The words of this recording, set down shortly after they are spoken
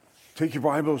Take your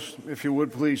Bibles, if you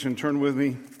would, please, and turn with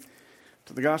me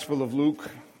to the Gospel of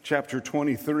Luke, chapter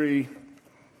 23.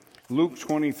 Luke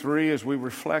 23, as we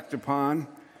reflect upon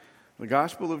the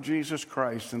gospel of Jesus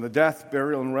Christ and the death,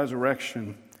 burial, and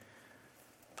resurrection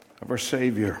of our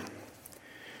Savior.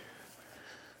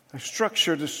 I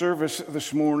structured the service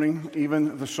this morning,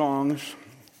 even the songs,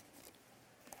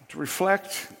 to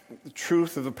reflect the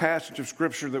truth of the passage of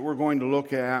Scripture that we're going to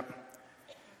look at,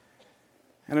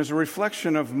 and as a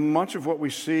reflection of much of what we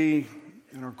see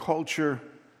in our culture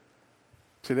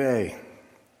today.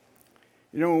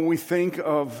 You know, when we think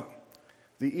of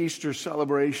the Easter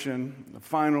celebration, the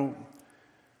final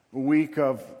week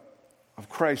of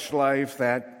Christ's life,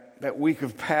 that week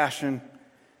of passion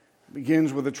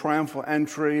begins with a triumphal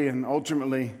entry and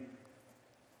ultimately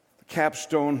the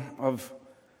capstone of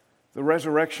the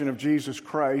resurrection of Jesus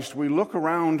Christ. We look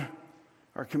around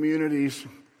our communities,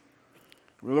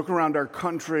 we look around our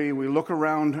country, we look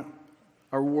around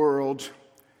our world,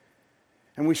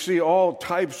 and we see all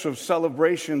types of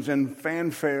celebrations and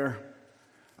fanfare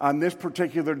on this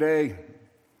particular day.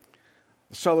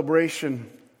 A celebration,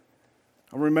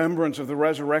 a remembrance of the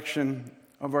resurrection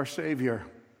of our Savior.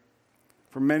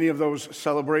 For many of those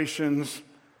celebrations,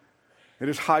 it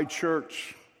is high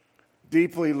church,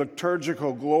 deeply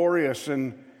liturgical, glorious,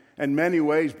 and in many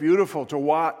ways beautiful to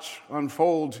watch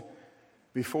unfold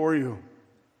before you.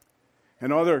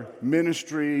 In other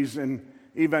ministries and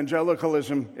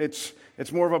evangelicalism, it's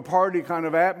more of a party kind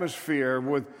of atmosphere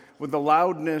with the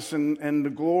loudness and the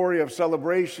glory of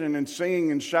celebration and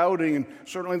singing and shouting. And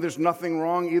certainly there's nothing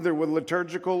wrong either with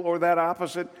liturgical or that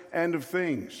opposite end of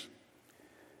things.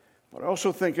 But I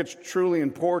also think it's truly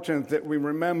important that we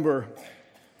remember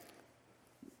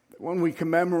that when we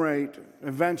commemorate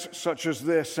events such as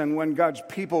this and when God's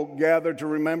people gather to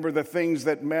remember the things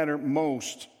that matter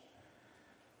most,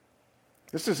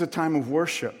 this is a time of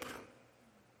worship.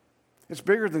 It's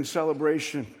bigger than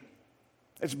celebration.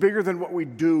 It's bigger than what we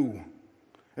do.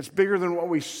 It's bigger than what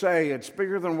we say. It's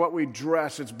bigger than what we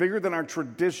dress. It's bigger than our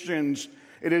traditions.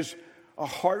 It is a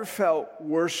heartfelt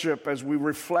worship as we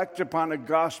reflect upon a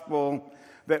gospel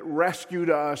that rescued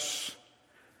us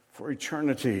for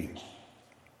eternity.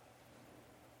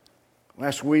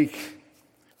 Last week,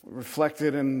 we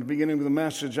reflected in the beginning of the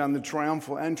message on the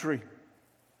triumphal entry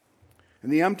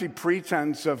and the empty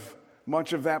pretense of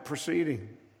much of that proceeding.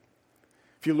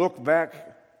 If you look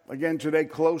back again today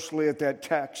closely at that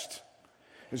text,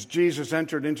 as Jesus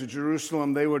entered into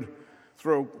Jerusalem, they would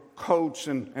throw coats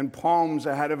and palms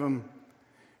ahead of him.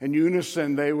 In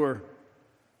unison, they were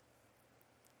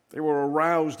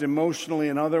aroused emotionally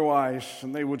and otherwise,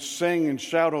 and they would sing and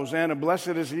shout, "Hosanna, blessed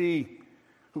is he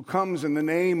who comes in the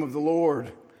name of the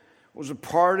Lord." It was a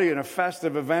party and a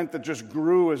festive event that just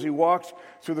grew as he walked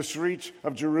through the streets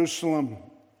of Jerusalem.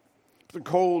 The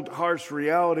cold, harsh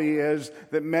reality is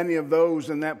that many of those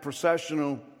in that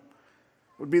processional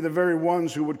would be the very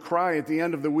ones who would cry at the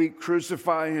end of the week,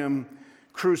 "Crucify him,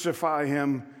 crucify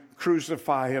him,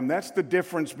 crucify him." That's the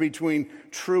difference between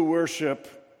true worship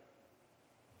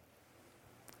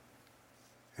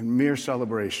and mere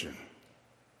celebration.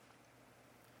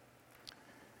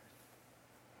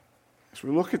 As we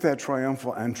look at that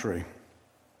triumphal entry,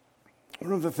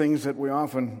 one of the things that we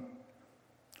often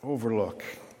overlook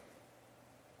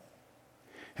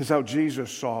is how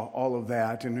Jesus saw all of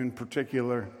that, and in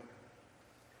particular,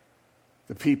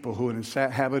 the people who had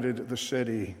inhabited the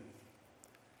city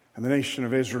and the nation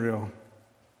of Israel,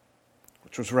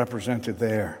 which was represented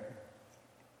there.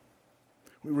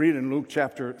 We read in Luke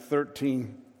chapter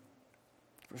 13,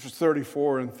 verses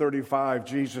 34 and 35,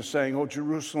 Jesus saying, "O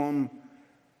Jerusalem,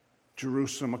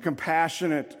 Jerusalem," a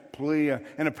compassionate plea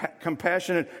and a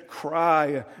compassionate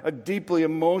cry, a deeply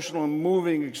emotional and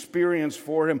moving experience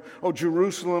for him. "O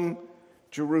Jerusalem,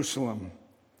 Jerusalem,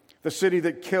 the city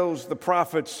that kills the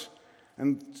prophets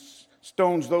and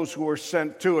stones those who are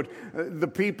sent to it," the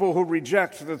people who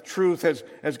reject the truth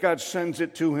as God sends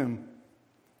it to him.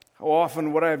 "How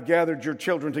often would I have gathered your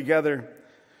children together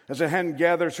as a hen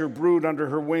gathers her brood under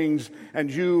her wings,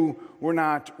 and you were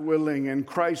not willing." And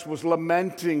Christ was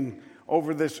lamenting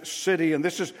over this city, and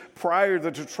this is prior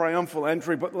to the triumphal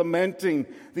entry, but lamenting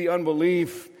the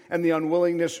unbelief and the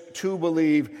unwillingness to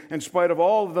believe in spite of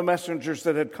all of the messengers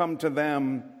that had come to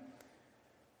them.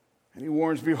 And he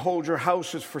warns, "Behold, your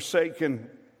house is forsaken,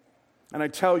 and I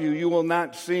tell you, you will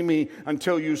not see me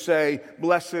until you say,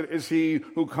 'Blessed is he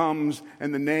who comes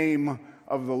in the name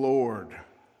of the Lord.'"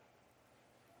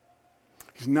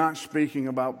 He's not speaking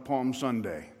about Palm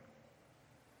Sunday.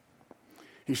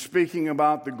 He's speaking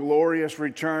about the glorious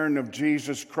return of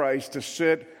Jesus Christ to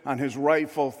sit on his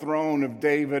rightful throne of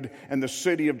David in the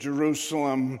city of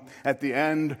Jerusalem at the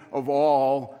end of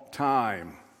all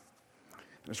time.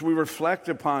 As we reflect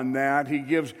upon that, he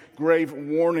gives grave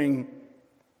warning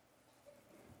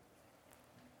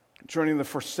concerning the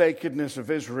forsakenness of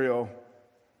Israel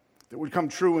that would come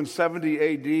true in 70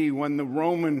 AD when the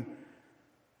Roman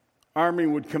army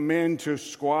would come in to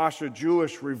squash a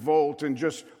Jewish revolt and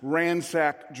just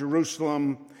ransack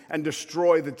Jerusalem and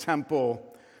destroy the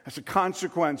temple as a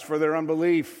consequence for their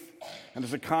unbelief and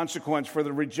as a consequence for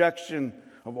the rejection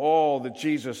of all that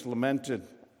Jesus lamented.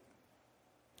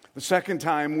 The second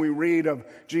time we read of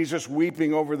Jesus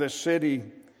weeping over this city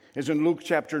is in Luke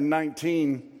chapter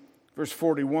 19, verse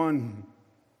 41.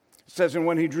 It says, "And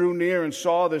when he drew near and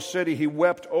saw the city, he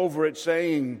wept over it,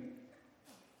 saying,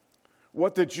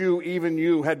 'What that you, even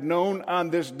you, had known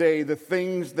on this day the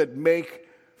things that make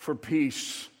for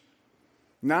peace.'"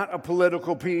 Not a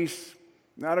political peace,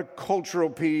 not a cultural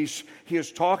peace. He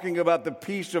is talking about the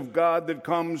peace of God that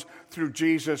comes through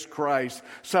Jesus Christ.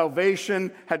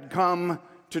 Salvation had come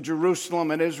to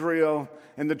Jerusalem and Israel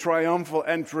in the triumphal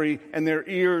entry, and their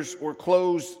ears were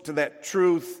closed to that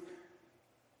truth.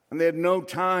 And they had no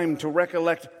time to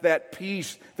recollect that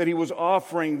peace that he was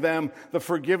offering them, the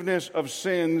forgiveness of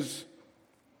sins.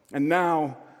 And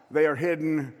now they are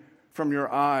hidden from your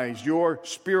eyes. Your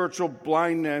spiritual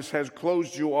blindness has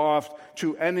closed you off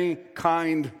to any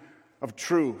kind of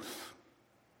truth.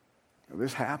 Now,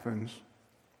 this happens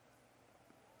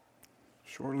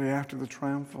shortly after the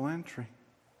triumphal entry.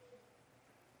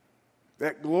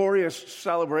 That glorious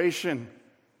celebration,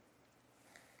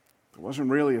 it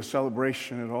wasn't really a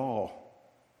celebration at all.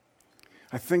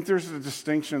 I think there's a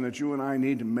distinction that you and I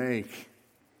need to make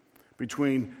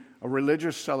between a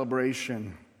religious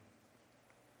celebration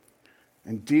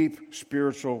and deep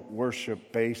spiritual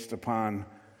worship based upon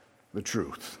the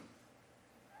truth.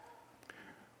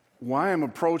 Why I'm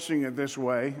approaching it this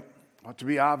way ought to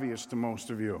be obvious to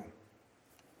most of you.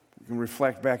 You can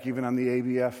reflect back even on the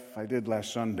ABF I did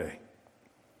last Sunday.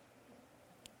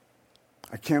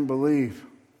 I can't believe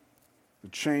the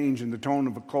change in the tone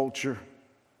of a culture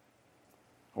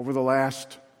over the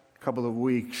last couple of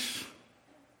weeks,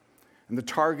 and the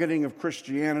targeting of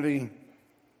Christianity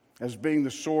as being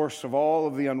the source of all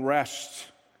of the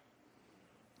unrest,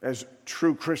 as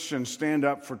true Christians stand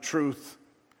up for truth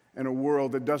in a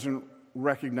world that doesn't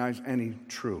recognize any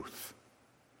truth.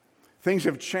 Things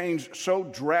have changed so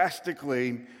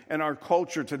drastically in our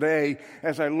culture today.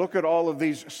 As I look at all of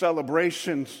these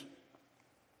celebrations,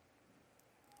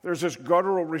 there's this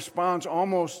guttural response,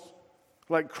 almost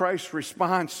like Christ's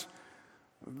response.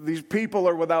 These people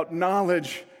are without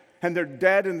knowledge, and they're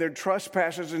dead in their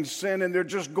trespasses and sin, and they're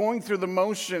just going through the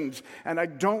motions. And I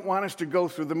don't want us to go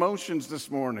through the motions this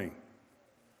morning.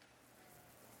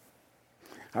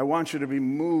 I want you to be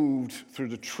moved through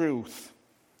the truth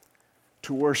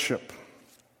to worship.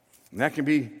 And that can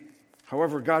be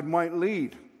however God might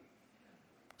lead.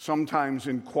 Sometimes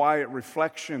in quiet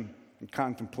reflection and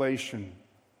contemplation.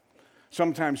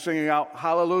 Sometimes singing out,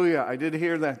 hallelujah. I did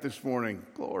hear that this morning.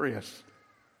 Glorious.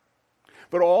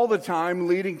 But all the time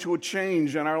leading to a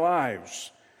change in our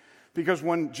lives. Because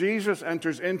when Jesus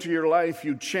enters into your life,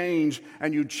 you change,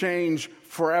 and you change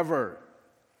forever.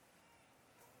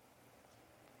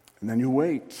 And then you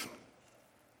wait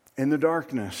in the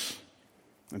darkness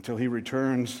until he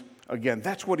returns again.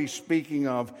 That's what he's speaking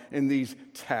of in these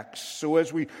texts. So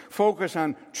as we focus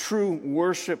on true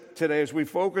worship today, as we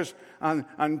focus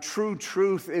on true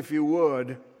truth, if you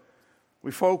would,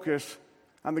 we focus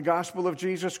on the gospel of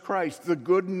Jesus Christ, the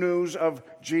good news of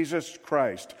Jesus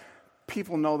Christ.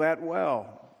 People know that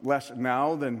well, less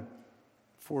now than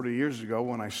 40 years ago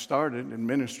when I started in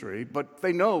ministry, but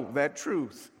they know that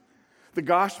truth. The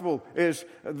gospel is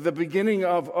the beginning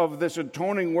of this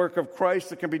atoning work of Christ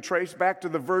that can be traced back to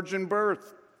the virgin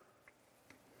birth,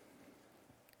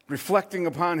 reflecting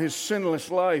upon his sinless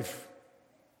life,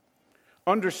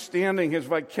 understanding his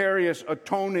vicarious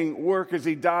atoning work as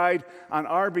he died on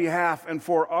our behalf and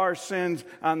for our sins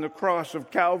on the cross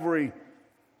of Calvary,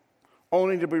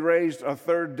 only to be raised a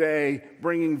third day,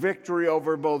 bringing victory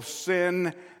over both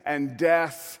sin and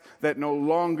death that no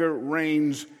longer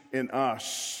reigns in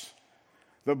us.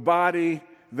 The body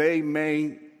they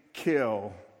may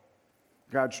kill,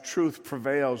 God's truth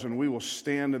prevails, and we will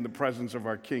stand in the presence of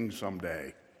our King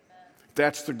someday.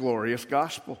 That's the glorious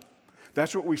gospel.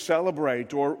 That's what we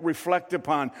celebrate or reflect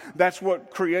upon. That's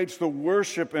what creates the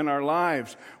worship in our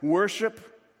lives. Worship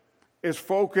is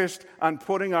focused on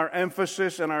putting our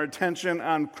emphasis and our attention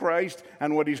on Christ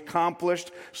and what he's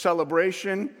accomplished.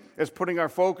 Celebration is putting our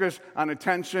focus on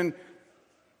attention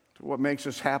to what makes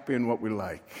us happy and what we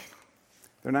like.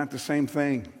 They're not the same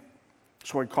thing.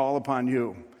 So I call upon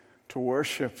you to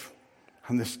worship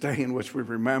on this day in which we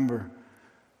remember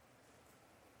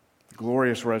the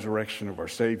glorious resurrection of our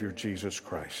Savior, Jesus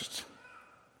Christ.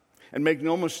 And make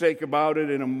no mistake about it,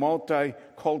 in a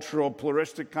multicultural,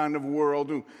 pluralistic kind of world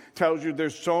who tells you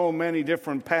there's so many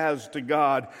different paths to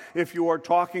God, if you are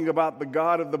talking about the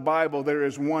God of the Bible, there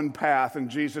is one path, and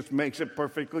Jesus makes it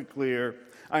perfectly clear.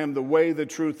 I am the way, the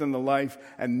truth, and the life,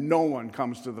 and no one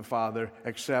comes to the Father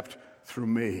except through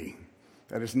me.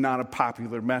 That is not a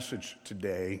popular message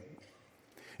today.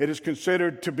 It is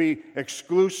considered to be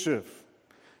exclusive.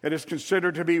 It is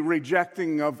considered to be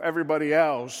rejecting of everybody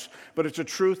else, but it's a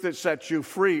truth that sets you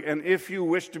free. And if you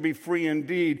wish to be free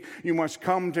indeed, you must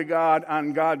come to God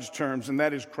on God's terms, and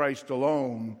that is Christ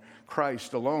alone.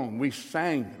 Christ alone. We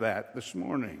sang that this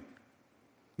morning.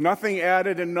 Nothing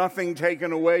added and nothing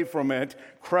taken away from it.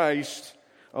 Christ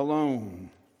alone.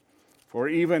 For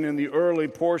even in the early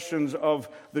portions of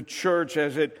the church,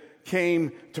 as it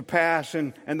came to pass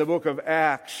in the book of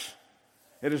Acts,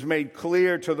 it is made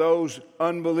clear to those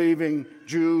unbelieving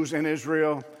Jews in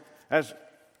Israel, as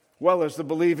well as the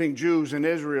believing Jews in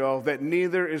Israel, that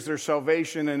neither is there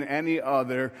salvation in any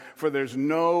other, for there's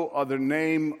no other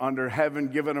name under heaven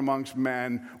given amongst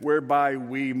men whereby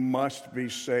we must be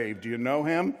saved. Do you know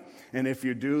him? And if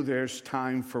you do, there's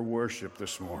time for worship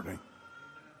this morning.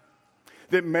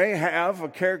 That may have a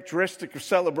characteristic of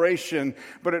celebration,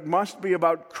 but it must be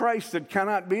about Christ. It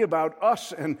cannot be about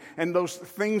us and those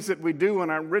things that we do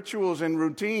and our rituals and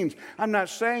routines. I'm not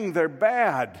saying they're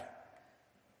bad.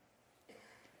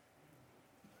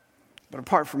 But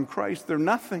apart from Christ, they're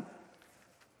nothing.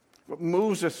 What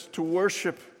moves us to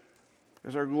worship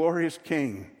is our glorious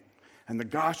King and the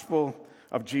gospel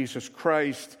of Jesus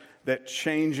Christ that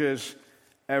changes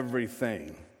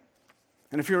everything.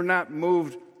 And if you're not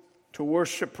moved to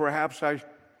worship, perhaps I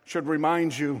should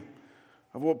remind you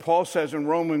of what Paul says in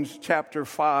Romans chapter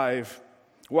 5.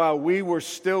 While we were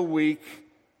still weak,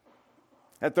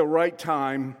 at the right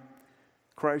time,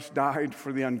 Christ died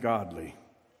for the ungodly.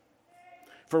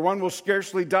 For one will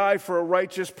scarcely die for a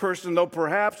righteous person, though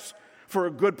perhaps for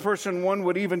a good person one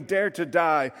would even dare to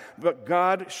die. But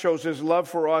God shows his love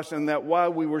for us in that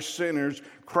while we were sinners,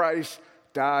 Christ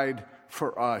died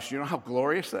for us. You know how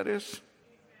glorious that is?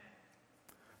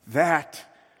 That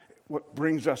what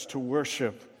brings us to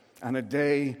worship on a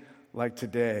day like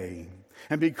today.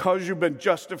 And because you've been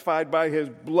justified by his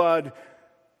blood,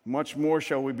 much more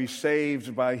shall we be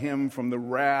saved by him from the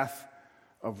wrath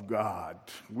of God.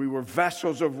 We were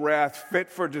vessels of wrath fit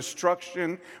for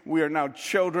destruction. We are now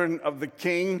children of the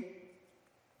King.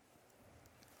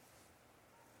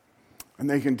 And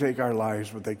they can take our lives,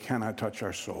 but they cannot touch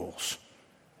our souls.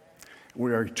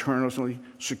 We are eternally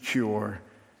secure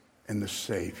in the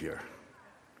Savior.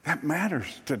 That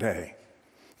matters today.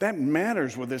 That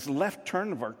matters with this left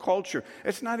turn of our culture.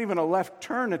 It's not even a left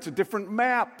turn, it's a different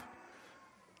map.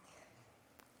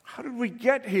 How did we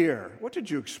get here? What did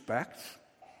you expect?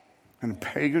 In a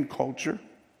pagan culture,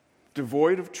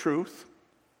 devoid of truth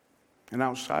and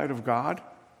outside of God?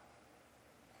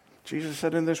 Jesus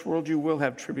said, in this world you will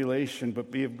have tribulation, but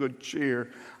be of good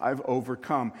cheer. I've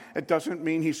overcome. It doesn't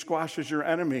mean he squashes your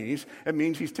enemies. It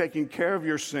means he's taking care of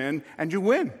your sin, and you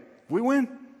win. We win.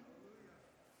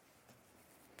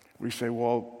 We say,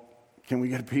 well, can we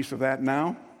get a piece of that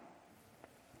now?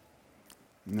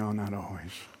 No, not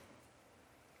always.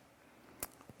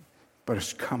 But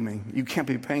it's coming. You can't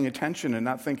be paying attention and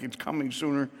not think it's coming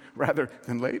sooner rather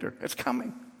than later. It's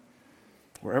coming.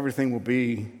 Where everything will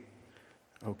be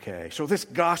okay. So this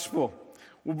gospel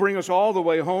will bring us all the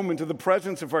way home into the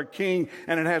presence of our King,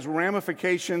 and it has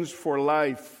ramifications for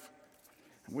life.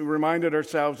 We reminded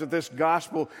ourselves that this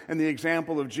gospel and the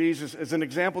example of Jesus is an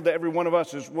example to every one of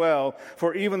us as well.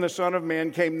 For even the Son of Man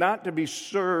came not to be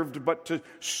served, but to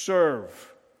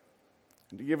serve,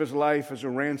 and to give his life as a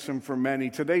ransom for many.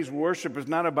 Today's worship is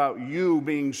not about you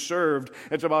being served.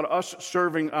 It's about us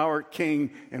serving our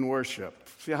King in worship.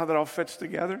 See how that all fits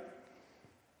together?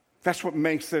 That's what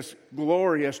makes this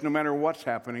glorious no matter what's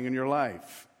happening in your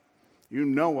life. You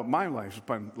know what my life's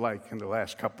been like in the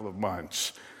last couple of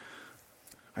months.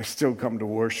 I still come to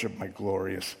worship my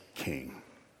glorious King,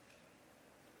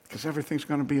 because everything's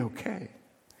going to be okay.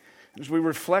 As we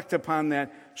reflect upon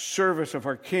that service of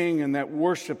our King and that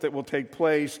worship that will take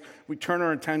place, we turn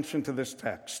our attention to this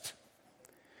text.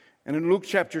 And in Luke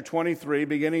chapter 23,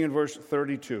 beginning in verse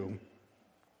 32,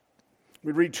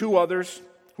 we read two others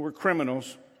who were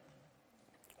criminals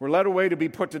were led away to be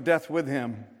put to death with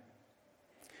him.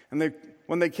 And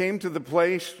when they came to the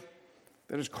place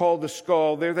that is called the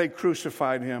Skull, there they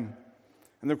crucified him,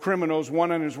 and the criminals,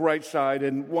 one on his right side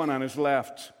and one on his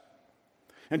left.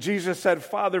 And Jesus said,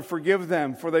 "Father, forgive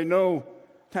them, for they know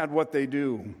not what they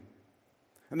do."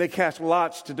 And they cast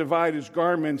lots to divide his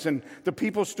garments, and the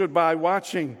people stood by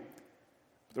watching.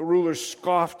 The rulers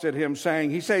scoffed at him,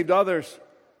 saying, "He saved others.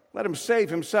 Let him save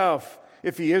himself,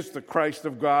 if he is the Christ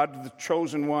of God, the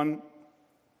chosen one."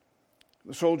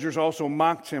 The soldiers also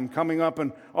mocked him, coming up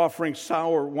and offering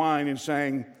sour wine and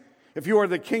saying, "If you are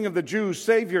the King of the Jews,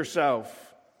 save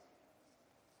yourself."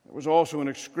 There was also an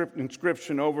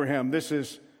inscription over him, "This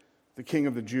is the King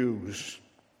of the Jews."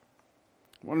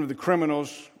 One of the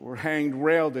criminals who were hanged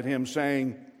railed at him,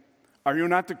 saying, "Are you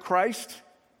not the Christ?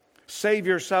 Save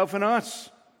yourself and us."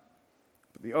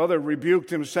 But the other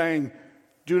rebuked him, saying,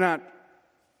 Do not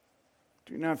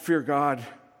fear God,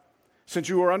 since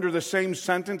you are under the same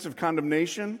sentence of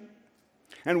condemnation.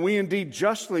 And we indeed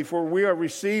justly, for we are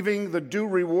receiving the due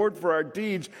reward for our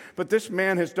deeds, but this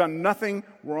man has done nothing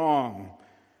wrong.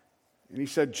 And he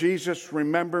said, "Jesus,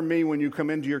 remember me when you come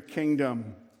into your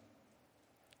kingdom."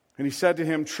 And he said to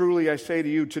him, "Truly I say to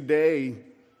you, today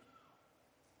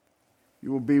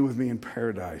you will be with me in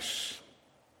paradise."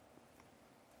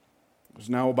 It was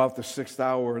now about the 6th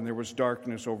hour, and there was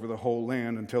darkness over the whole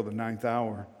land until the 9th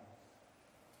hour.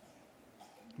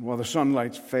 And while the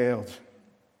sunlight failed,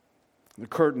 the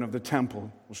curtain of the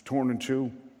temple was torn in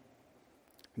two.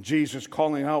 And Jesus,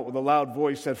 calling out with a loud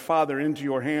voice, said, "Father, into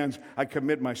your hands I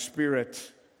commit my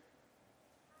spirit."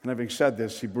 And having said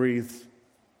this, he breathed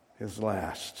his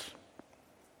last.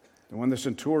 And when the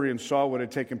centurion saw what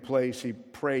had taken place, he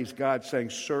praised God,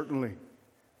 saying, "Certainly,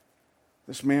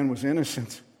 this man was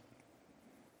innocent."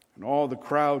 And all the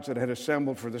crowds that had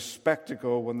assembled for the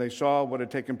spectacle, when they saw what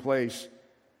had taken place,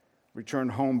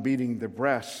 returned home beating their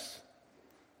breasts.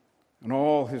 And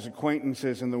all his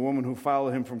acquaintances and the woman who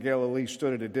followed him from Galilee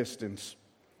stood at a distance,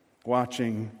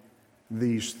 watching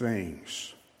these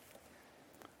things.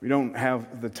 We don't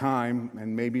have the time,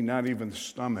 and maybe not even the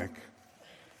stomach,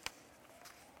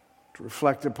 to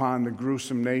reflect upon the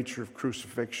gruesome nature of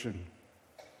crucifixion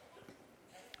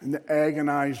and the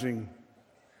agonizing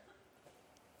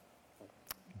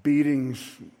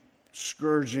beatings,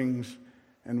 scourgings,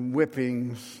 and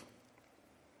whippings,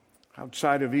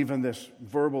 outside of even this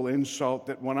verbal insult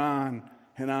that went on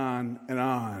and on and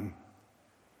on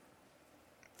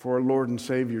for our Lord and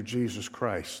Savior Jesus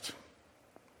Christ.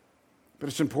 But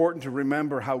it's important to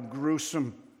remember how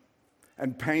gruesome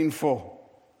and painful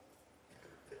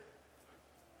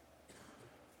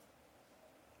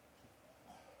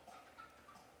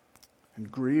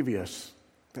and grievous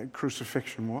that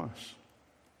crucifixion was.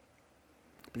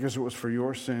 Because it was for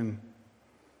your sin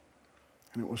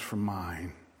and it was for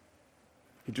mine.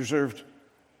 He deserved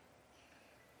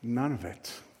none of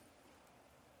it.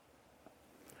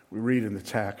 We read in the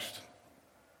text,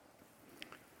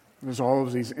 as all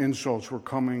of these insults were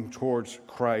coming towards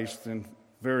Christ in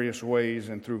various ways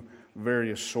and through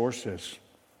various sources,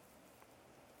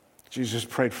 Jesus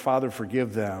prayed, "Father,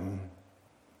 forgive them,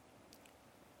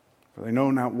 for they know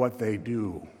not what they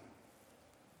do."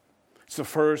 It's the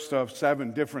first of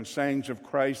 7 different sayings of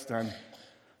Christ on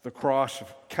the cross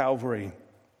of Calvary.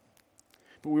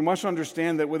 But we must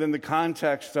understand that within the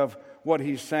context of what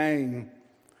he's saying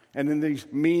and in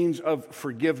these means of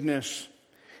forgiveness,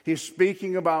 he's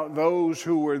speaking about those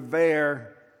who were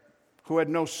there who had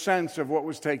no sense of what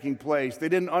was taking place. They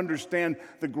didn't understand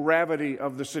the gravity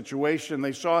of the situation.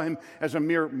 They saw him as a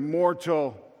mere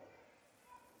mortal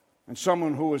and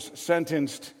someone who was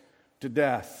sentenced to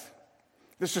death.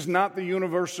 This is not the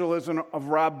universalism of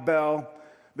Rob Bell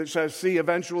that says, see,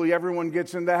 eventually everyone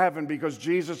gets into heaven because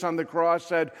Jesus on the cross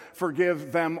said,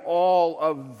 "Forgive them, all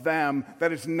of them."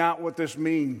 That is not what this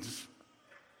means.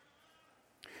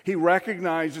 He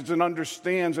recognizes and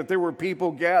understands that there were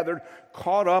people gathered,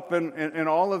 caught up in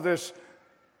all of this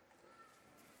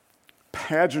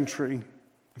pageantry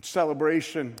and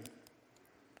celebration,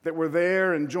 that were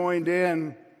there and joined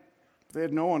in. They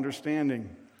had no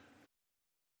understanding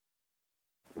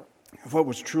of what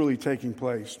was truly taking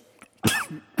place.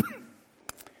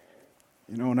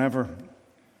 Whenever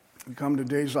we come to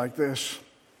days like this,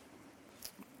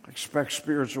 I expect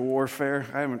spiritual warfare.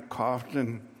 I haven't coughed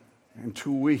in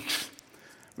 2 weeks.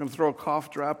 I'm going to throw a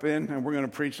cough drop in, and we're going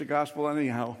to preach the gospel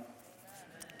anyhow.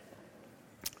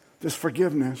 This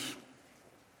forgiveness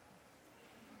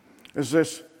is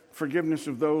this forgiveness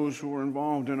of those who are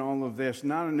involved in all of this,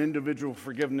 not an individual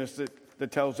forgiveness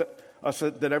that tells us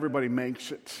that everybody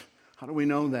makes it. How do we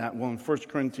know that? Well, in 1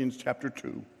 Corinthians chapter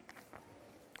 2,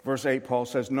 verse 8, Paul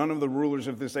says, "None of the rulers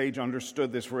of this age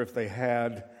understood this, for if they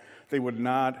had, they would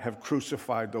not have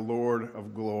crucified the Lord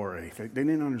of glory." They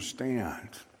didn't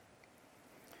understand.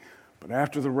 But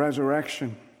after the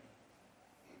resurrection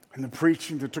and the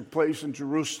preaching that took place in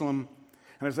Jerusalem,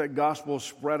 and as that gospel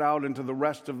spread out into the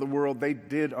rest of the world, they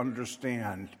did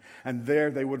understand. And there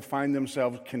they would find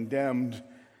themselves condemned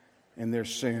in their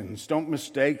sins. Don't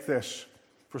mistake this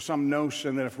for some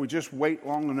notion that if we just wait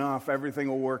long enough, everything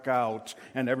will work out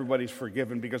and everybody's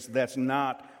forgiven, because that's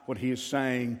not what he is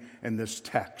saying in this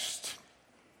text.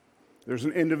 There's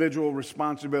an individual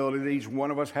responsibility that each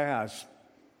one of us has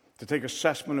to take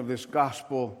assessment of this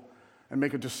gospel and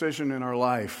make a decision in our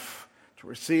life to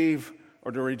receive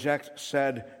or to reject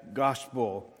said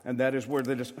gospel. And that is where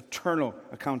this eternal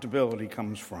accountability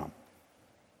comes from.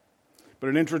 But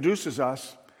it introduces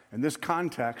us, in this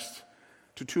context,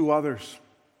 to two others.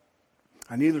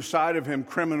 On either side of him,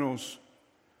 criminals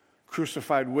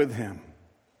crucified with him.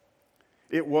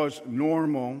 It was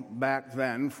normal back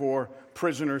then for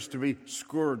prisoners to be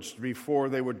scourged before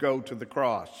they would go to the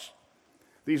cross.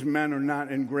 These men are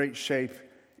not in great shape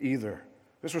either.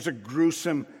 This was a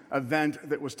gruesome event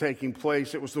that was taking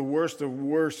place. It was the worst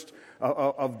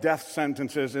of death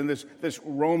sentences in this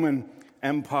Roman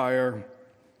Empire.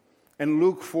 And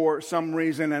Luke, for some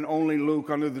reason, and only Luke,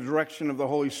 under the direction of the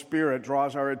Holy Spirit,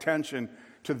 draws our attention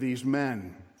to these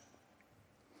men.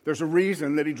 There's a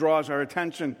reason that he draws our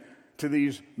attention to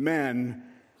these men.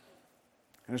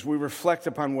 And as we reflect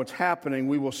upon what's happening,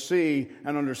 we will see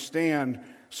and understand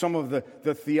some of the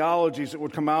theologies that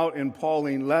would come out in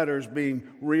Pauline letters being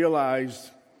realized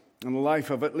in the life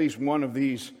of at least one of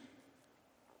these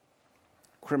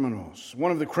criminals.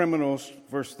 One of the criminals,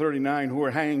 verse 39, who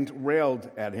were hanged,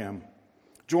 railed at him,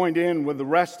 joined in with the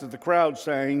rest of the crowd,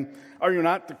 saying, "Are you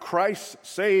not the Christ?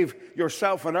 Save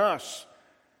yourself and us."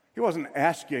 He wasn't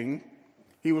asking.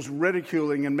 He was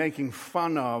ridiculing and making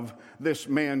fun of this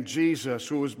man, Jesus,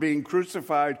 who was being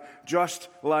crucified just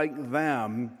like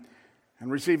them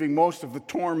and receiving most of the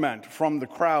torment from the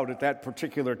crowd at that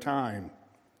particular time.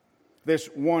 This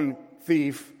one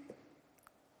thief,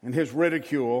 in his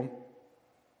ridicule,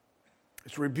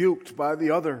 is rebuked by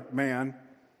the other man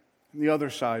on the other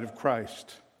side of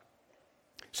Christ,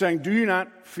 saying, "Do you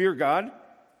not fear God,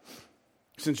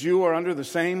 since you are under the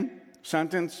same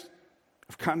sentence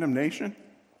of condemnation?"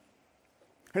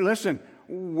 Hey, listen,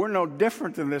 we're no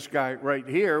different than this guy right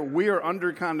here. We are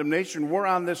under condemnation. We're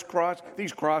on this cross,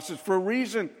 these crosses, for a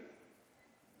reason.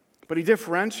 But he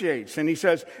differentiates and he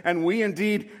says, "And we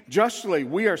indeed justly,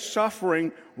 we are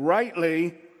suffering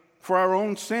rightly for our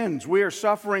own sins. We are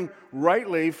suffering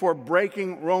rightly for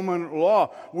breaking Roman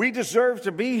law. We deserve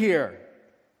to be here.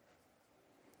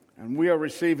 And we are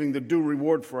receiving the due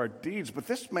reward for our deeds." But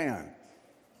this man,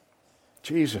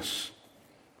 Jesus,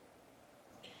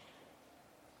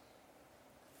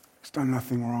 has done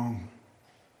nothing wrong.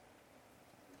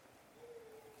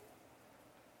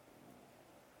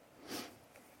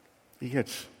 He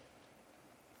gets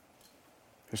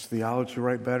his theology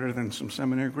right better than some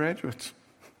seminary graduates.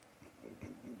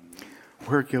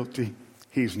 We're guilty.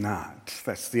 He's not.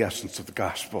 That's the essence of the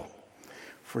gospel.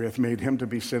 For he hath made him to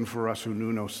be sin for us who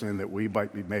knew no sin, that we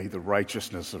might be made the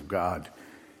righteousness of God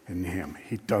in him.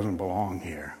 He doesn't belong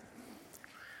here.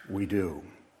 We do.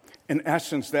 In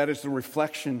essence, that is the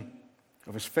reflection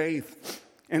of his faith.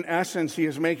 In essence, he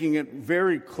is making it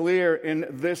very clear in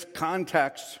this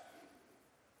context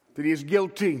that he is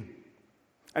guilty.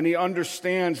 And he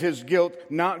understands his guilt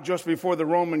not just before the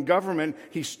Roman government.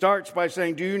 He starts by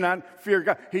saying, "Do you not fear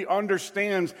God?" He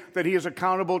understands that he is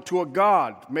accountable to a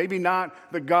God. Maybe not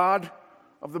the God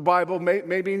of the Bible,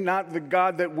 maybe not the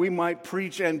God that we might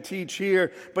preach and teach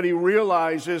here, but he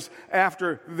realizes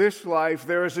after this life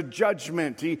there is a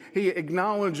judgment. He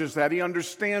acknowledges that. He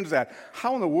understands that.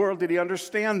 How in the world did he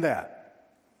understand that?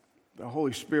 The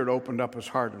Holy Spirit opened up his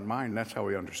heart and mind. That's how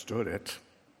he understood it.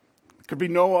 Could be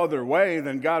no other way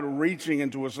than God reaching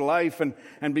into his life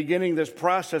and beginning this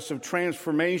process of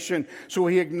transformation. So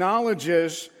he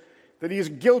acknowledges that he is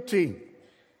guilty.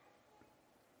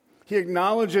 He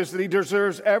acknowledges that he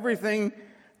deserves everything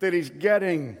that he's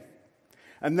getting.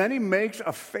 And then he makes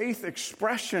a faith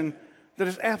expression that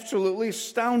is absolutely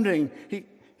astounding.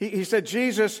 He said,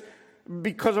 "Jesus,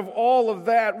 because of all of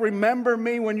that, remember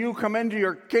me when you come into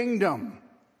your kingdom."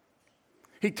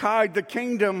 He tied the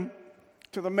kingdom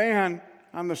to the man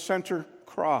on the center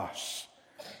cross.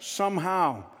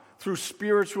 Somehow, through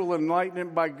spiritual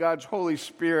enlightenment by God's Holy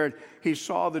Spirit, he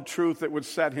saw the truth that would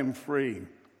set him free.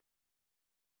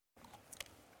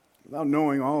 Without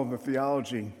knowing all of the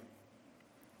theology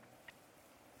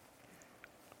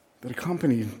that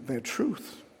accompanied that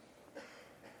truth.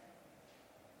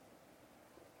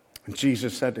 And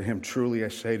Jesus said to him, "Truly I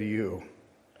say to you,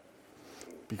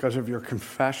 because of your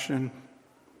confession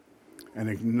and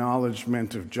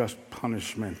acknowledgement of just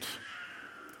punishment,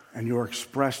 and your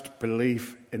expressed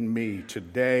belief in me.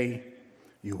 Today,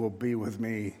 you will be with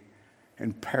me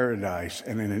in paradise.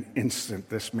 And in an instant,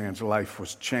 this man's life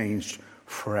was changed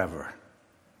forever.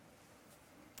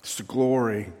 It's the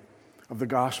glory of the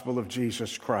gospel of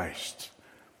Jesus Christ.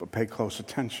 But pay close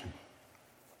attention.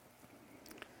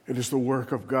 It is the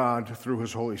work of God through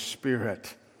his Holy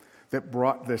Spirit that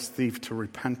brought this thief to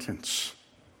repentance.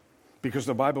 Because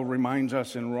the Bible reminds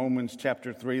us in Romans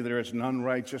chapter 3, there is none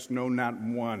righteous, no, not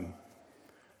one.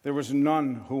 There was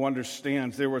none who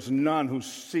understands. There was none who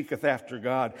seeketh after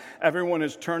God. Everyone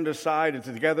is turned aside, and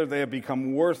together they have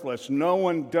become worthless. No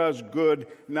one does good,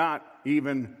 not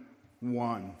even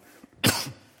one.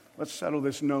 Let's settle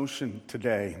this notion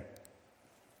today.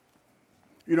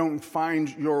 You don't find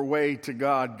your way to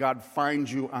God. God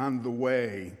finds you on the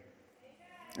way.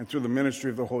 And through the ministry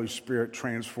of the Holy Spirit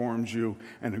transforms you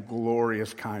in a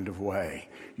glorious kind of way.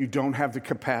 You don't have the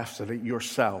capacity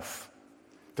yourself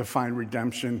to find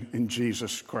redemption in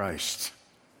Jesus Christ.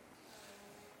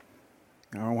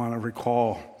 Now I want to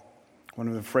recall one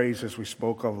of the phrases we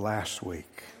spoke of last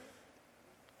week.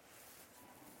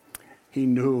 He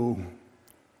knew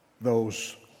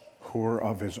those who were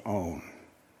of his own.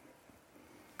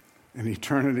 In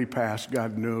eternity past,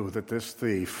 God knew that this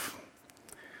thief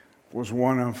was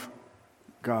one of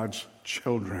God's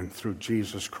children through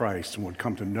Jesus Christ and would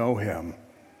come to know him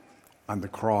on the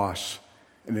cross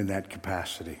and in that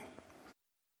capacity.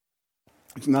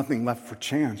 There's nothing left for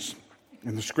chance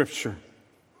in the Scripture.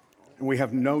 And we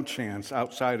have no chance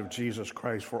outside of Jesus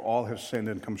Christ, for all have sinned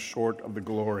and come short of the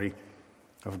glory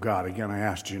of God. Again, I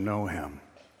asked, do you know him?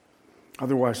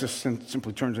 Otherwise, this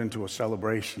simply turns into a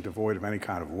celebration devoid of any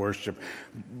kind of worship.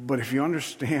 But if you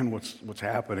understand what's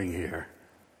happening here,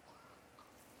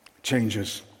 it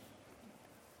changes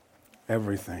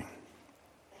everything.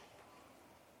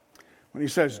 When he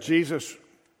says, Jesus,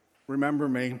 remember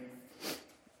me,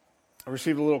 I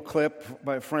received a little clip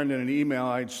by a friend in an email.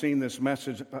 I'd seen this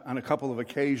message on a couple of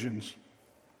occasions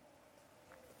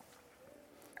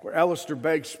where Alistair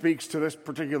Begg speaks to this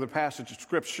particular passage of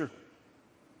Scripture.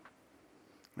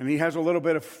 And he has a little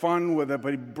bit of fun with it,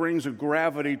 but he brings a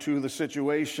gravity to the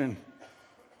situation.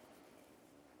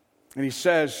 And he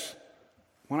says,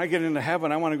 when I get into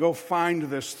heaven, I want to go find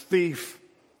this thief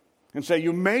and say,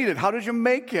 you made it. How did you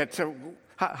make it?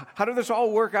 How did this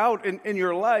all work out in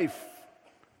your life?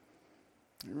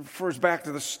 It refers back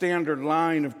to the standard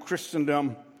line of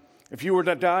Christendom. If you were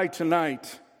to die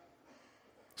tonight,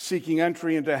 seeking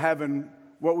entry into heaven,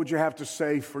 what would you have to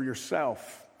say for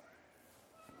yourself?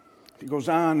 He goes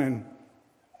on and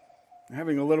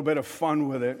having a little bit of fun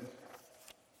with it.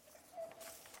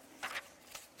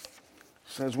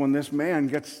 Says, when this man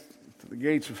gets to the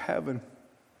gates of heaven,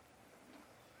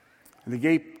 and the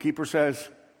gatekeeper says,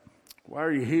 why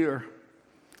are you here?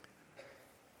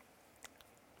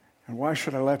 And why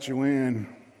should I let you in?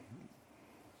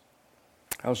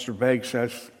 Alistair Begg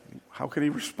says, how could he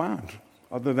respond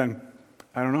other than,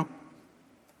 I don't know?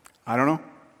 I don't know.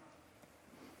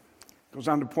 Goes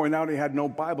on to point out he had no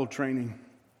Bible training.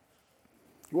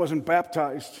 He wasn't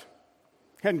baptized.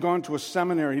 He hadn't gone to a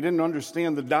seminary. He didn't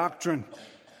understand the doctrine.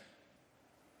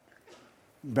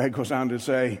 Begg goes on to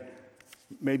say,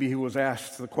 maybe he was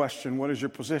asked the question, what is your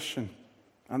position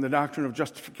on the doctrine of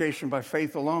justification by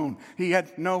faith alone? He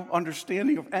had no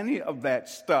understanding of any of that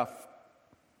stuff.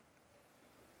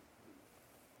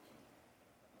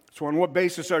 So on what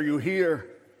basis are you here?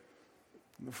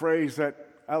 The phrase that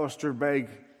Alistair Begg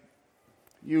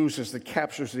uses that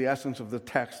captures the essence of the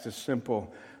text is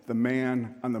simple. The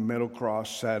man on the middle cross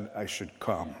said, I should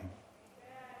come.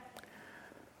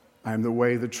 I am the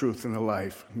way, the truth, and the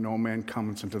life. No man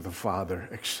comes into the Father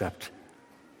except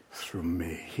through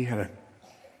me. He had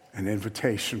an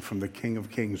invitation from the King of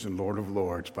Kings and Lord of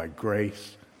Lords by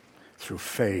grace, through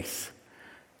faith,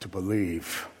 to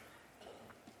believe.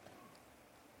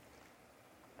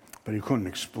 But he couldn't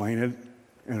explain it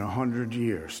in 100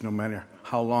 years, no matter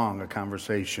how long a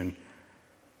conversation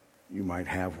you might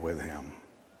have with him.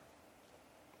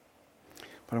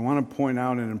 But I want to point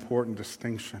out an important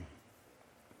distinction.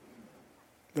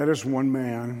 That is one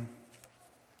man,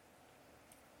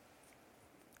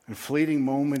 a fleeting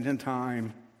moment in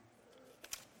time,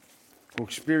 who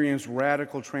experienced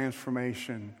radical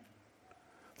transformation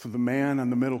through the man on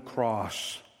the middle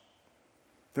cross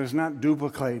that is not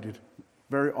duplicated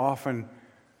very often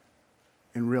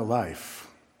in real life.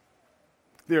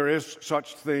 There is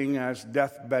such thing as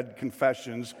deathbed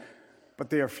confessions, but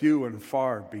they are few and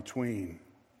far between.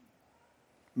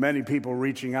 Many people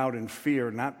reaching out in fear,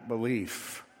 not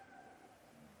belief.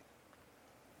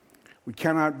 We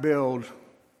cannot build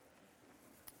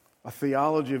a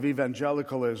theology of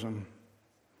evangelicalism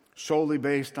solely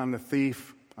based on the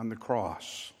thief on the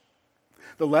cross.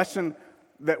 The lesson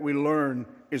that we learn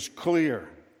is clear.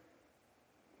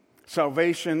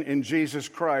 Salvation in Jesus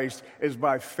Christ is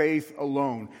by faith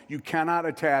alone. You cannot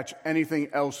attach anything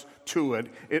else to it.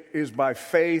 It is by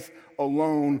faith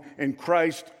alone, in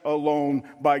Christ alone,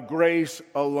 by grace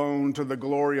alone, to the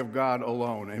glory of God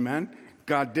alone. Amen?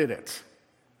 God did it.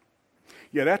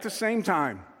 Yet at the same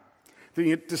time,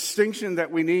 the distinction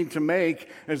that we need to make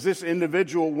as this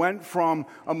individual went from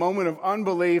a moment of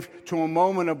unbelief to a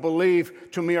moment of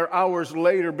belief to mere hours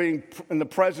later being in the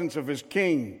presence of his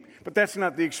king. But that's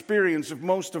not the experience of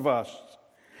most of us.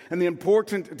 And the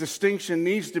important distinction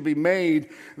needs to be made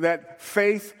that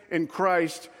faith in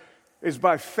Christ is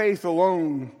by faith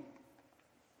alone.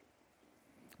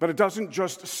 But it doesn't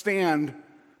just stand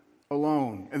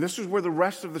alone. And this is where the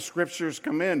rest of the scriptures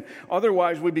come in.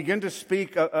 Otherwise, we begin to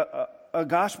speak a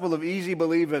gospel of easy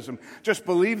believism. Just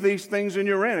believe these things and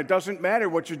you're in. It doesn't matter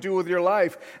what you do with your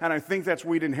life. And I think that's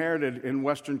what we inherited in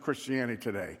Western Christianity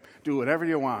today. Do whatever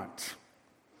you want.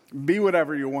 Be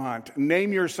whatever you want.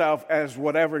 Name yourself as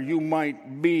whatever you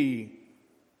might be.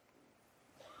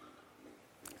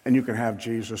 And you can have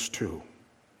Jesus too.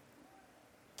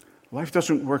 Life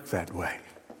doesn't work that way.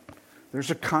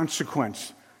 There's a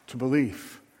consequence to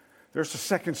belief. There's a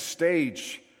second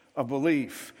stage of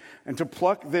belief. And to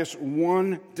pluck this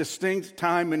one distinct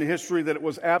time in history that it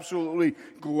was absolutely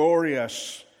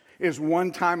glorious is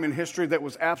one time in history that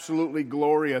was absolutely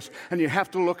glorious. And you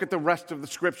have to look at the rest of the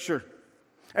scripture.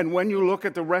 And when you look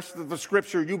at the rest of the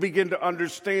scripture, you begin to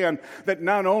understand that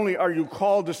not only are you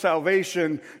called to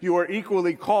salvation, you are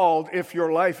equally called, if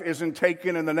your life isn't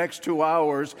taken in the next 2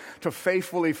 hours, to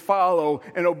faithfully follow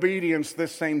in obedience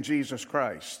this same Jesus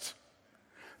Christ.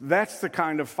 That's the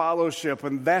kind of fellowship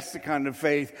and that's the kind of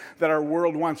faith that our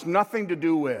world wants nothing to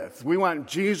do with. We want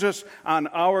Jesus on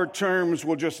our terms.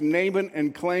 We'll just name it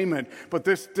and claim it. But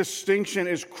this distinction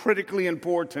is critically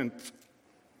important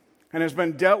and has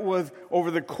been dealt with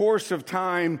over the course of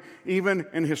time, even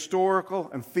in historical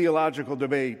and theological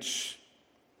debates.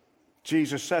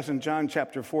 Jesus says in John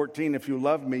chapter 14, if you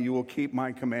love me, you will keep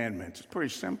my commandments. It's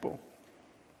pretty simple.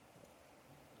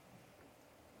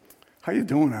 How you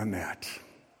doing on that?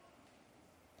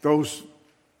 Those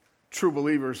true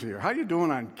believers here, how you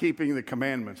doing on keeping the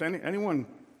commandments? Anyone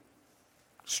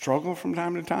struggle from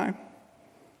time to time?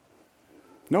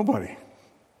 Nobody.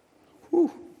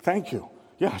 Whew, thank you.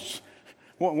 Yes,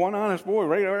 one honest boy,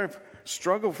 right?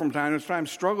 Struggle from time to time.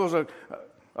 Struggle's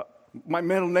my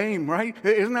middle name, right?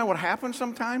 Isn't that what happens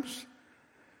sometimes?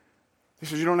 He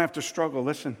says, you don't have to struggle.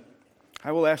 Listen,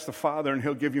 I will ask the Father, and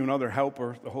he'll give you another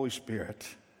helper, the Holy Spirit,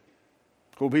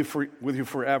 who will be with you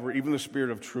forever, even the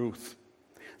Spirit of truth.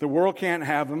 The world can't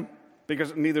have him because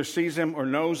it neither sees him or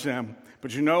knows him,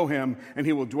 but you know him, and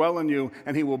he will dwell in you,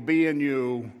 and he will be in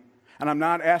you. And I'm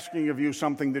not asking of you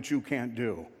something that you can't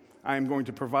do. I am going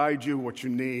to provide you what you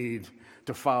need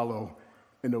to follow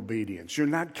in obedience. You're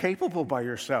not capable by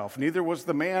yourself. Neither was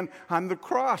the man on the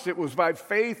cross. It was by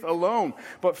faith alone.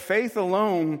 But faith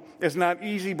alone is not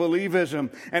easy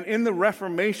believism. And in the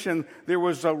Reformation, there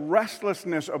was a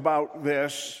restlessness about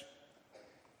this.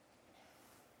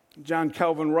 John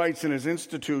Calvin writes in his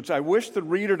Institutes, I wish the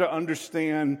reader to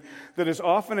understand that as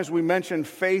often as we mention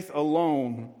faith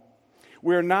alone,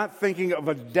 we are not thinking of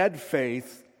a dead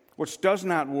faith which does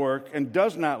not work and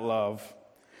does not love,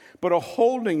 but a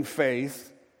holding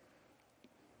faith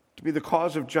to be the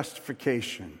cause of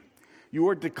justification. You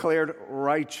are declared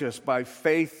righteous by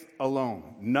faith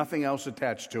alone, nothing else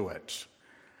attached to it.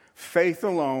 Faith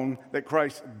alone that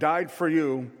Christ died for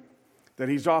you, that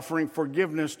he's offering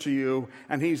forgiveness to you,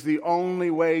 and he's the only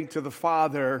way to the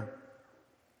Father.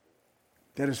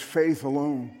 That is faith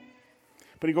alone.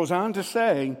 But he goes on to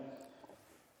say,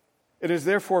 it is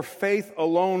therefore faith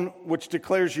alone which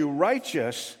declares you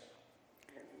righteous.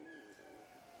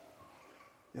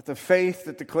 Yet the faith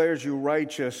that declares you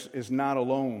righteous is not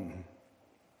alone.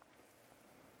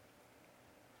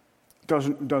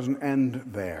 It doesn't end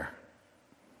there.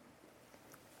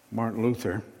 Martin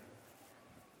Luther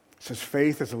says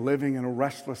faith is a living and a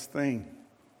restless thing.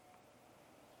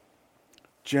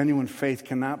 Genuine faith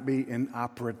cannot be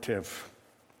inoperative.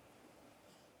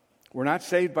 We're not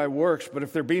saved by works, but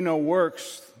if there be no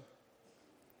works,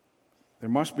 there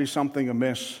must be something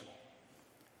amiss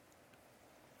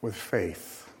with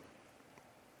faith.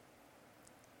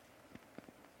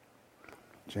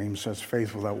 James says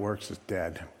faith without works is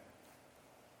dead.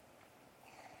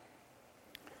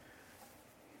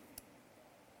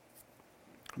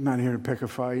 I'm not here to pick a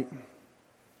fight.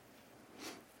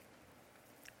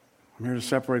 I'm here to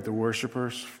separate the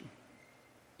worshipers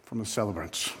from the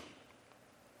celebrants.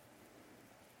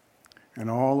 And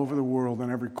all over the world,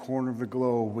 in every corner of the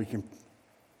globe, we can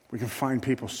find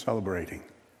people celebrating.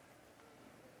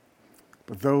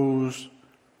 But those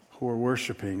who are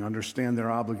worshiping understand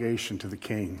their obligation to the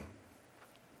King.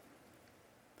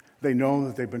 They know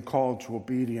that they've been called to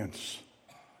obedience.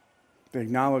 They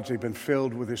acknowledge they've been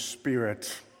filled with His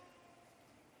Spirit.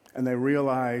 And they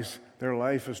realize their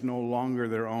life is no longer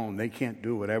their own. They can't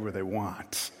do whatever they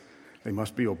want. They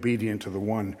must be obedient to the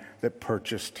one that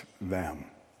purchased them.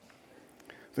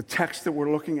 The text that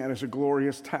we're looking at is a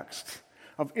glorious text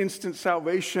of instant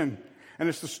salvation. And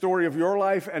it's the story of your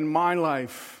life and my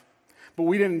life. But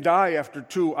we didn't die after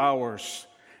 2 hours.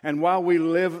 And while we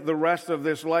live the rest of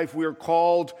this life, we are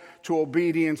called to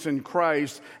obedience in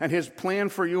Christ. And His plan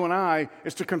for you and I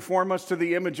is to conform us to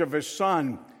the image of His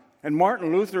Son. And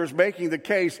Martin Luther is making the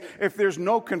case, if there's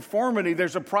no conformity,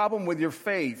 there's a problem with your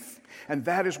faith. And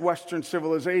that is Western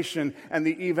civilization and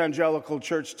the evangelical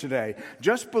church today.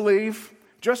 Just believe,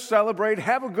 just celebrate,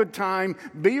 have a good time,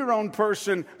 be your own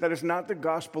person. That is not the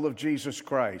gospel of Jesus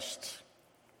Christ.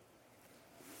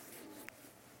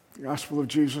 The gospel of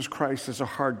Jesus Christ is a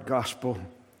hard gospel.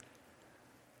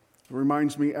 It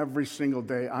reminds me every single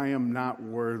day, I am not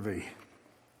worthy.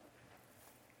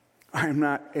 I am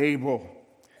not able.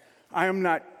 I am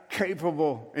not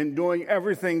capable in doing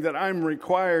everything that I'm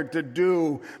required to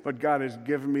do, but God has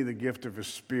given me the gift of His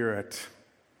Spirit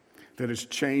that is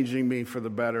changing me for the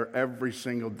better every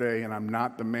single day, and I'm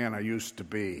not the man I used to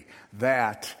be.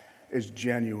 That is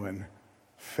genuine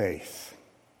faith.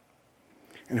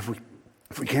 And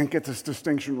if we can't get this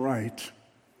distinction right,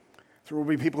 there will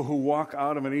be people who walk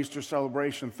out of an Easter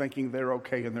celebration thinking they're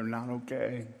okay and they're not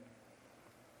okay.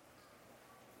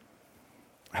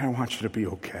 I don't want you to be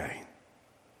okay.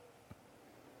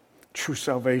 True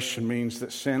salvation means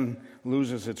that sin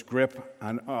loses its grip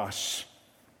on us,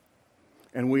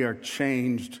 and we are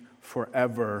changed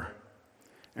forever.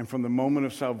 And from the moment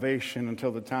of salvation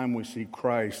until the time we see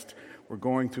Christ, we're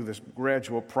going through this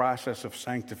gradual process of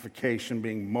sanctification,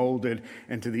 being molded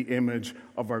into the image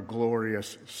of our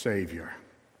glorious Savior.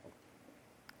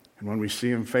 And when we see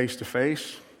Him face to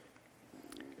face,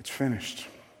 it's finished.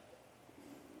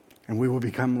 And we will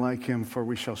become like Him, for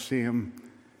we shall see Him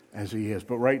as He is.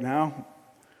 But right now,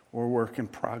 we're a work in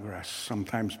progress,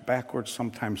 sometimes backwards,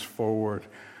 sometimes forward,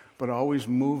 but always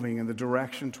moving in the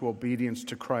direction to obedience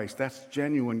to Christ. That's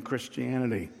genuine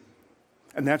Christianity.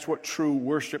 And that's what true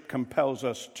worship compels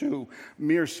us to.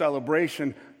 Mere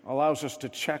celebration allows us to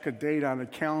check a date on a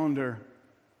calendar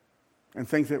and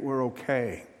think that we're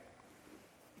okay.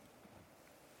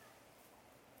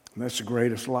 And that's the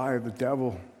greatest lie of the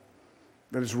devil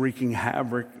that is wreaking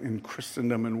havoc in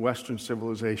Christendom and Western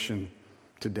civilization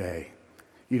today.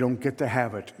 You don't get to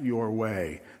have it your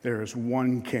way. There is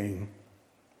one King.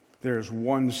 There is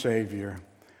one Savior.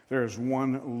 There is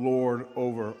one Lord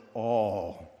over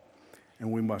all.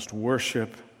 And we must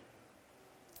worship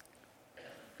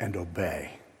and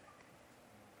obey.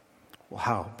 Well,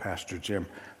 how, Pastor Jim?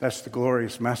 That's the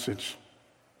glorious message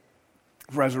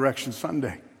of Resurrection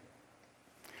Sunday.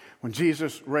 When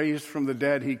Jesus raised from the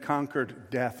dead, He conquered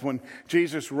death. When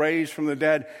Jesus raised from the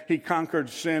dead, He conquered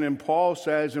sin. And Paul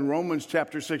says in Romans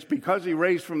chapter 6, because He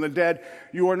raised from the dead,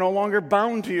 you are no longer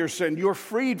bound to your sin. You're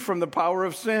freed from the power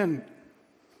of sin.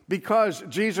 Because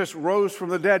Jesus rose from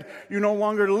the dead, you no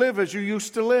longer live as you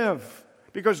used to live.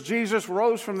 Because Jesus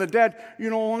rose from the dead, you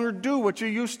no longer do what you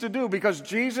used to do. Because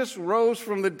Jesus rose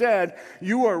from the dead,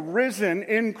 you are risen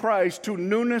in Christ to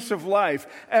newness of life.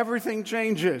 Everything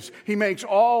changes. He makes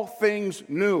all things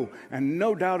new. And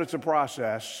no doubt it's a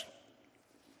process.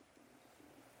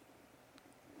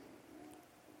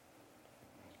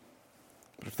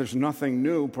 But if there's nothing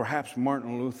new, perhaps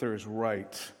Martin Luther is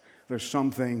right. There's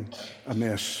something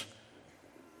amiss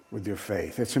with your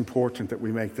faith. It's important that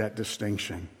we make that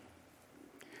distinction.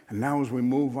 And now as we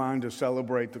move on to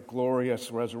celebrate the glorious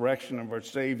resurrection of our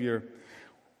Savior,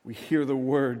 we hear the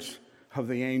words of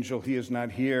the angel, He is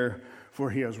not here, for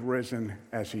He has risen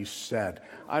as He said.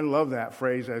 I love that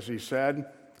phrase, as He said.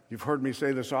 You've heard me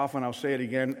say this often, I'll say it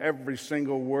again. Every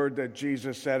single word that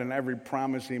Jesus said and every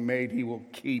promise He made, He will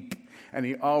keep. And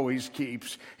He always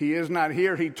keeps. He is not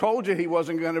here. He told you He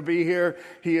wasn't going to be here.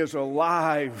 He is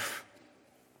alive.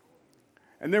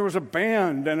 And there was a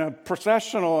band and a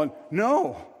processional, and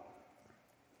no.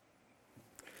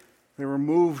 They were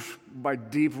moved by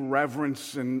deep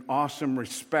reverence and awesome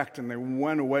respect, and they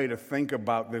went away to think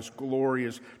about this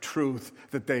glorious truth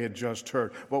that they had just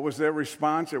heard. What was their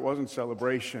response? It wasn't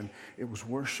celebration. It was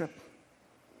worship.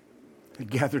 They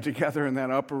gathered together in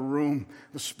that upper room.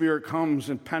 The Spirit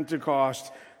comes in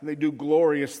Pentecost, and they do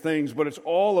glorious things, but it's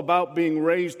all about being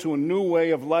raised to a new way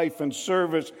of life and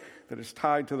service that is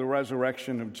tied to the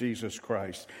resurrection of Jesus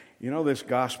Christ. You know, this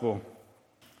gospel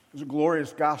is a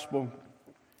glorious gospel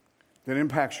that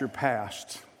impacts your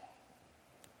past.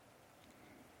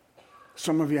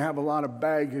 Some of you have a lot of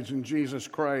baggage in Jesus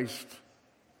Christ.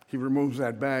 He removes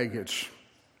that baggage.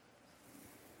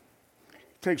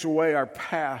 He takes away our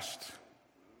past.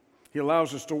 He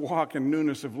allows us to walk in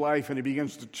newness of life, and He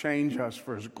begins to change us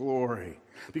for His glory.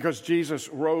 Because Jesus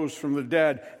rose from the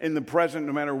dead, in the present,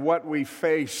 no matter what we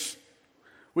face,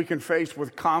 we can face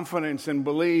with confidence and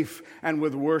belief and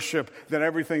with worship that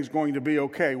everything's going to be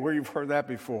okay. Where you've heard that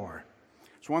before.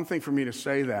 It's one thing for me to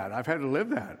say that. I've had to live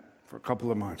that for a couple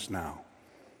of months now.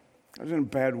 I was in a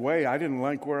bad way. I didn't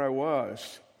like where I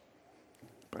was.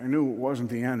 But I knew it wasn't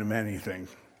the end of anything.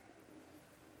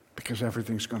 Because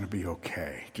everything's going to be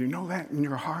okay. Do you know that in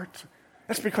your heart?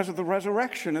 That's because of the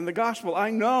resurrection and the gospel.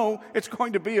 I know it's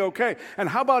going to be okay. And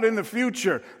how about in the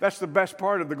future? That's the best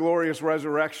part of the glorious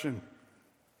resurrection.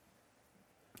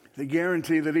 The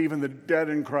guarantee that even the dead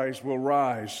in Christ will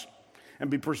rise and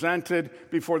be presented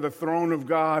before the throne of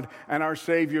God and our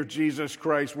Savior Jesus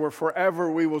Christ, where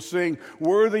forever we will sing,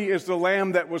 "Worthy is the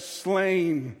Lamb that was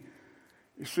slain."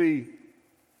 You see,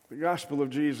 the gospel of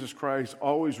Jesus Christ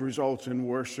always results in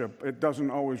worship. It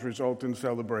doesn't always result in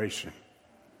celebration.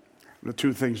 The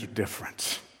two things are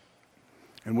different.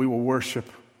 And we will worship,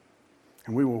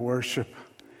 and we will worship,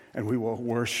 and we will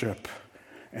worship,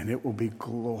 and it will be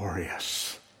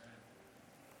glorious.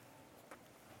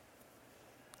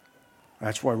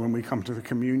 That's why when we come to the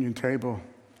communion table,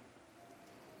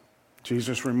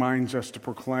 Jesus reminds us to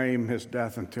proclaim His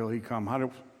death until He come.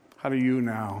 How do you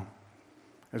now,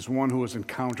 as one who has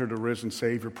encountered a risen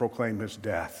Savior, proclaim His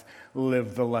death?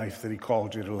 Live the life that He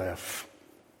called you to live.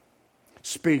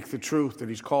 Speak the truth that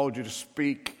He's called you to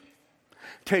speak.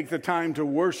 Take the time to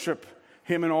worship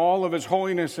Him in all of His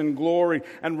holiness and glory,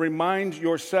 and remind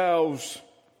yourselves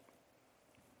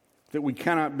that we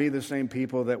cannot be the same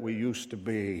people that we used to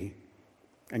be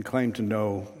and claim to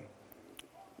know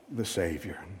the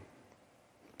Savior.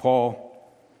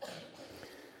 Paul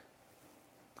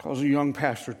calls a young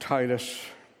pastor, Titus,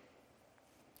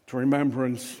 to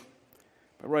remembrance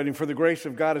by writing, "For the grace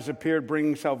of God has appeared,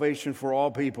 bringing salvation for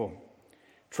all people,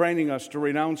 training us to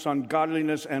renounce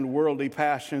ungodliness and worldly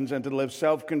passions and to live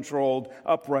self-controlled,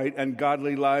 upright, and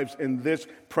godly lives in this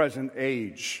present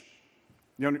age."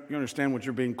 You understand what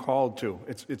you're being called to.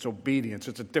 It's obedience.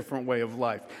 It's a different way of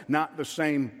life. Not the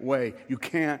same way. You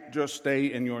can't just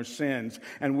stay in your sins.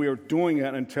 And we are doing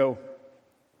it until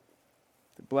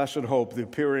the blessed hope, the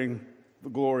appearing, the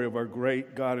glory of our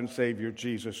great God and Savior,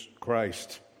 Jesus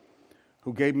Christ,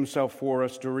 who gave Himself for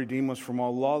us to redeem us from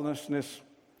all lawlessness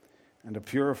and to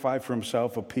purify for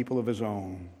Himself a people of His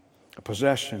own, a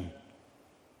possession,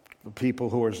 the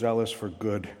people who are zealous for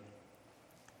good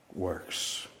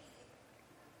works.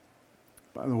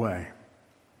 By the way,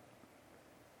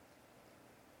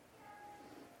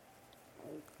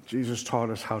 Jesus taught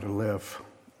us how to live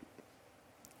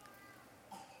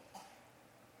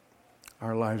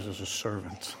our lives as a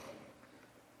servant.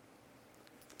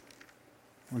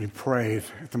 When He prayed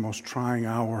at the most trying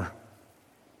hour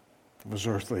of His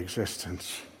earthly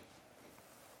existence,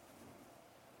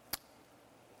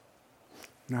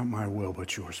 "Not my will,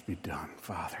 but yours be done,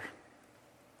 Father."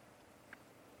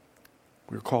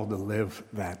 We're called to live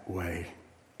that way,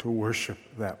 to worship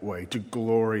that way, to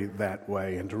glory that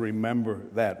way, and to remember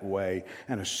that way.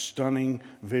 And a stunning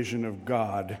vision of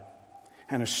God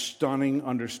and a stunning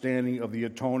understanding of the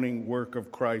atoning work of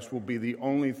Christ will be the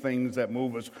only things that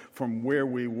move us from where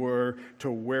we were to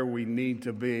where we need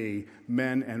to be,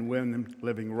 men and women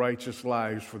living righteous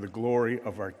lives for the glory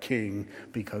of our King,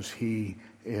 because He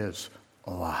is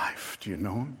alive. Do you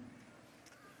know Him?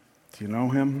 Do you know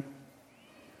Him?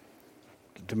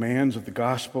 The demands of the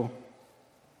gospel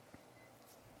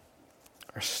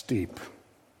are steep.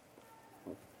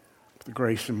 The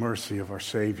grace and mercy of our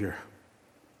Savior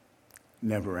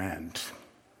never end.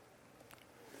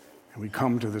 And we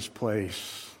come to this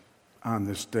place on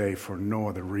this day for no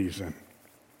other reason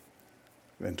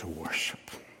than to worship.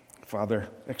 Father,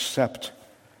 accept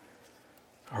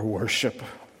our worship.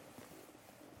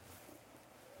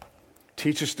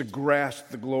 Teach us to grasp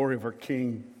the glory of our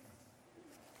King.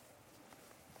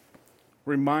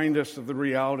 Remind us of the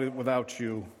reality that without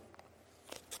You,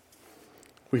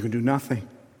 we can do nothing.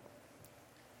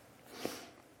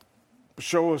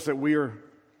 Show us that we are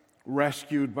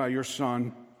rescued by Your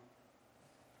Son,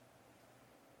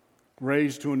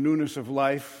 raised to a newness of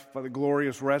life by the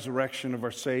glorious resurrection of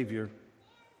our Savior,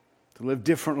 to live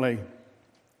differently,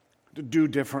 to do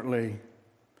differently,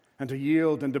 and to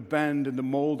yield and to bend and to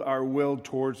mold our will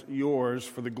towards yours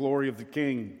for the glory of the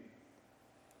King.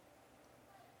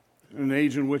 In an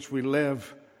age in which we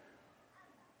live,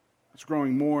 it's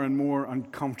growing more and more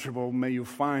uncomfortable. May you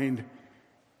find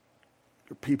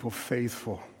your people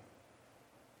faithful.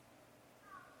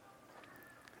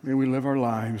 May we live our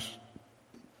lives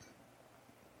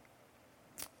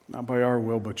not by our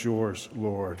will, but yours,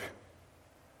 Lord.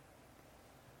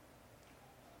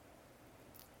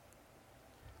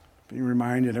 Being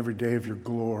reminded every day of your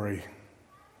glory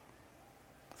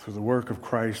through the work of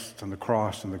Christ on the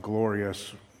cross and the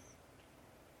glorious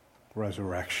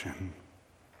resurrection.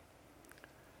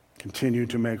 Continue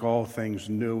to make all things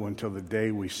new until the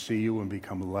day we see you and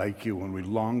become like you, and we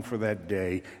long for that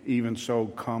day. Even so,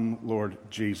 come, Lord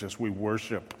Jesus. We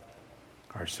worship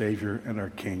our Savior and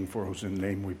our King, for whose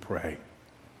name we pray.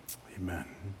 Amen.